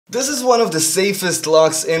This is one of the safest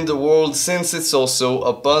locks in the world since it's also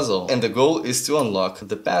a puzzle, and the goal is to unlock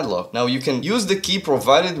the padlock. Now you can use the key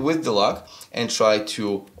provided with the lock and try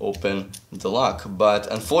to open the lock, but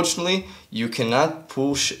unfortunately you cannot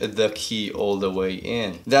push the key all the way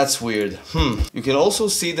in. That's weird. You can also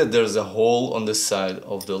see that there's a hole on the side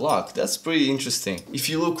of the lock. That's pretty interesting. If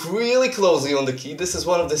you look really closely on the key, this is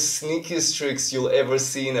one of the sneakiest tricks you'll ever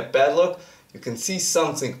see in a padlock. You can see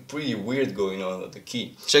something pretty weird going on with the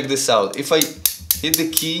key. Check this out. If I hit the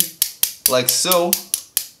key like so,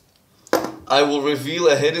 I will reveal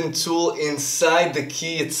a hidden tool inside the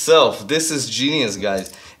key itself. This is genius,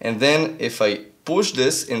 guys. And then if I push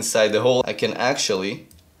this inside the hole, I can actually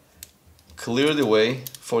clear the way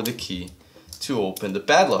for the key to open the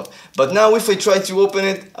padlock. But now if I try to open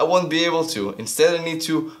it, I won't be able to. Instead, I need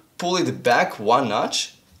to pull it back one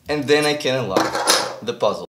notch, and then I can unlock the puzzle.